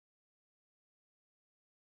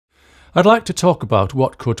I'd like to talk about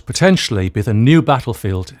what could potentially be the new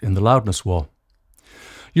battlefield in the loudness war.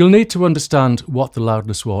 You'll need to understand what the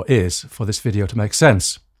loudness war is for this video to make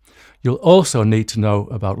sense. You'll also need to know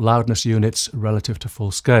about loudness units relative to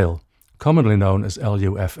full scale, commonly known as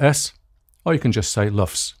LUFS, or you can just say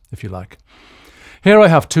LUFS if you like. Here I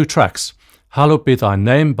have two tracks, Hallowed Be Thy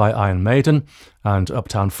Name by Maiden and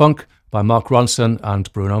Uptown Funk by Ronson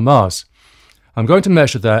and Bruno Mars. I'm going to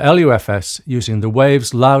measure their LUFS using the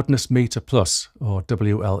Waves Loudness Meter Plus, or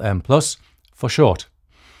WLM Plus for short.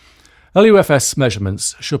 LUFS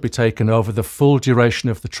measurements should be taken over the full duration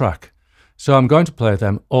of the track, so I'm going to play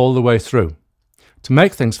them all the way through. To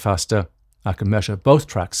make things faster, I can measure both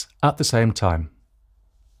tracks at the same time.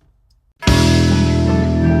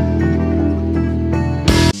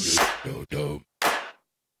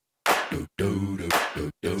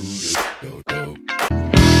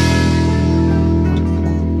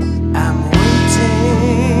 I'm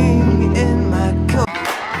waiting in my coat.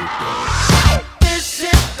 This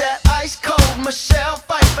is that ice cold Michelle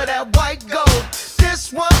fight for that white gold.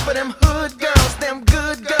 This one for them hood girls, them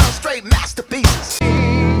good girls, straight masterpieces.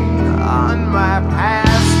 On my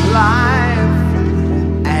past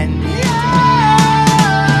life, and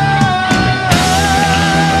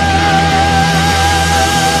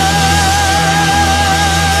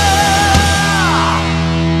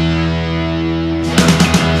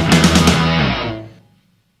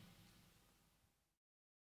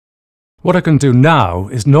What I can do now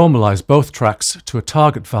is normalize both tracks to a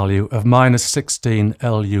target value of -16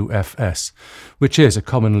 LUFS, which is a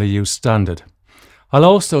commonly used standard. I'll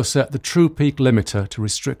also set the true peak limiter to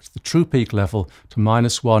restrict the true peak level to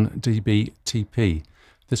 -1 dB/TP.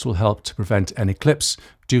 This will help to prevent any clips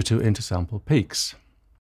due to intersample peaks.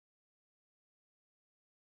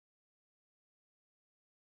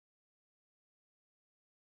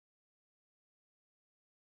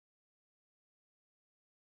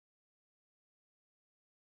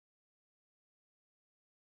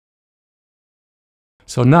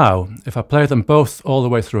 So now, if I play them both all the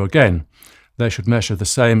way through again, they should measure the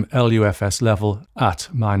same LUFS level at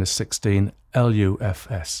 -16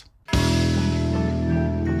 LUFS.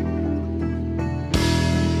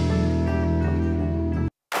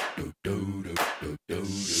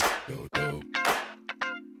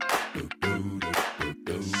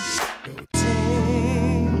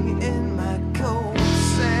 in my cold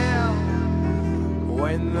cell,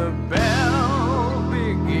 when the bell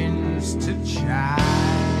begins to chime.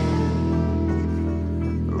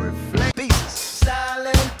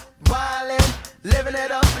 Living it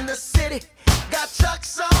up in the city. Got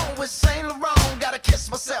Chuck's on with Saint Laurent. Gotta kiss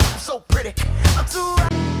myself, I'm so pretty. I'm too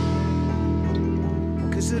right.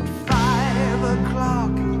 'Cause at 5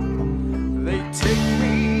 o'clock they take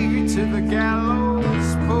me to the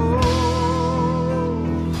gallows pole.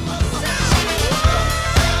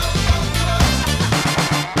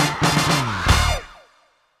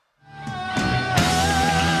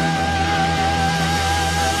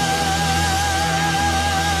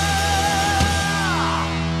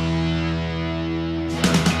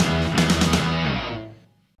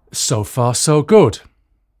 So far, so good.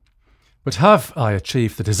 But have I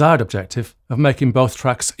achieved the desired objective of making both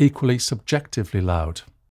tracks equally subjectively loud?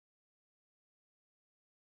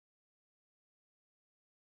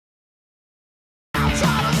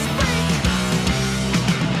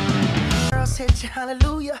 Girls hit you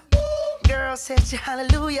hallelujah. Girls hit you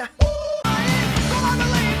hallelujah.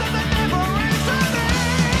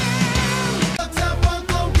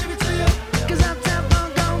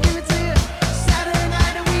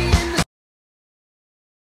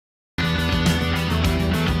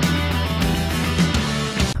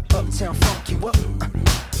 Uptown funk you up,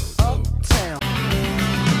 uptown.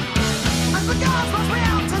 And the guys must be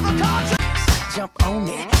out to the country. Jump on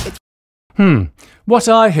it. What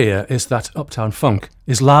I hear is that Uptown Funk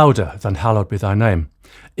is louder than Hallowed Be Thy Name,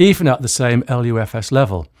 even at the same LUFS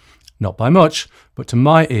level. Not by much, but to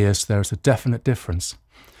my ears there is a definite difference.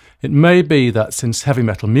 It may be that since heavy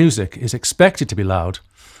metal music is expected to be loud,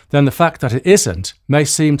 then the fact that it isn't may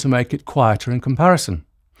seem to make it quieter in comparison.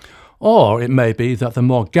 Or it may be that the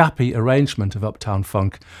more gappy arrangement of Uptown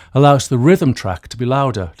Funk allows the rhythm track to be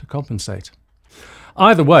louder to compensate.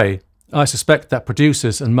 Either way, I suspect that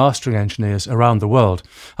producers and mastering engineers around the world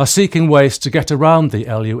are seeking ways to get around the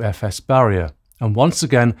LUFS barrier and once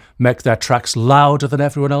again make their tracks louder than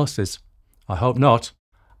everyone else's. I hope not.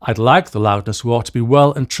 I'd like the loudness war to be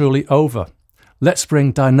well and truly over. Let's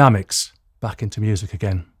bring dynamics back into music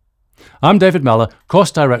again. I'm David Meller, Course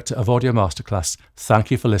Director of Audio Masterclass. Thank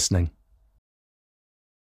you for listening.